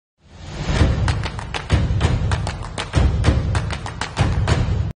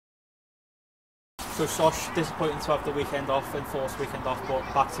So Sosh, disappointing to have the weekend off, enforced weekend off, but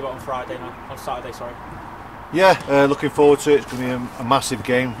back to it on Friday now, on Saturday, sorry. Yeah, looking forward to it. It's going to be a massive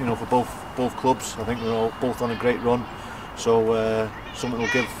game, you know, for both clubs. I think we're all both on a great run, so something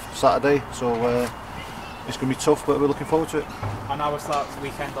will give Saturday. So it's going to be tough, but we're looking forward to it. And how was that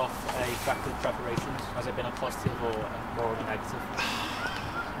weekend off affected preparations? Has it been a positive or more of a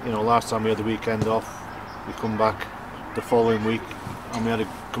negative? You know, last time we had the weekend off, we come back the following week and we had a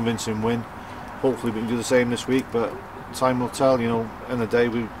convincing win. Hopefully we can do the same this week, but time will tell. You know, in the day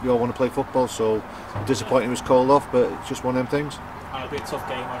we all want to play football, so disappointing it was called off, but it's just one of them things. And it'll be a tough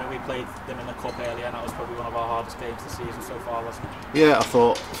game. I know we played them in the cup earlier, and that was probably one of our hardest games this season so far, wasn't it? Yeah, I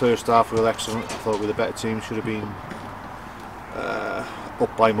thought first half we were excellent. I thought we were the better team, should have been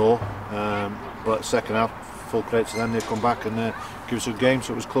up by more, but second half, full credit to them, they've come back and give us a good game,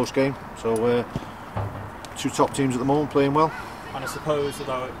 so it was a close game. So two top teams at the moment playing well. And I suppose,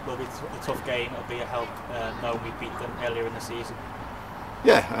 although it will be a tough game, it'll be a help knowing we beat them earlier in the season.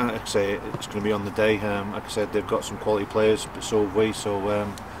 Yeah, and like I say, it's going to be on the day. Like I said, they've got some quality players, but so have we. So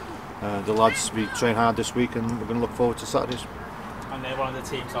the lads will be training hard this week, and we're going to look forward to Saturdays. And they're one of the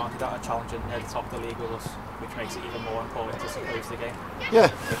teams, aren't they, that are challenging near the top of the league with us, which makes it even more important to suppose the game.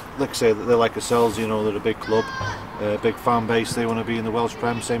 Yeah, like I say, they're like ourselves. You know, they're a big club, big fan base. They want to be in the Welsh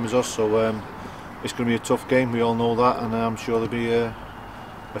Prem, same as us. So it's going to be a tough game. We all know that, and I'm sure there'll be a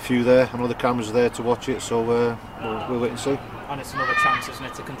few there. I know the cameras are there to watch it, so we'll wait and see. And it's another chance, isn't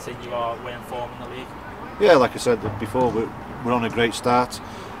it, to continue our winning form in the league? Yeah, like I said before, we're on a great start.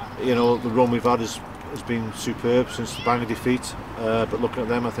 You know, the run we've had has been superb since the Bangor defeat. But looking at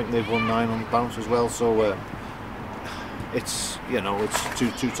them, I think they've won 9 on the bounce as well. So it's, you know, it's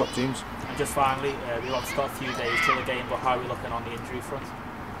two top teams. And just finally, we've obviously got a few days till the game, but how are we looking on the injury front?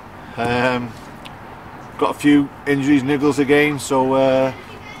 Got a few injuries, niggles again, so I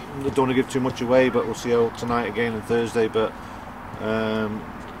don't want to give too much away, but we'll see how tonight again and Thursday. But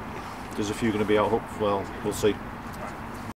there's a few going to be out. Well, we'll see.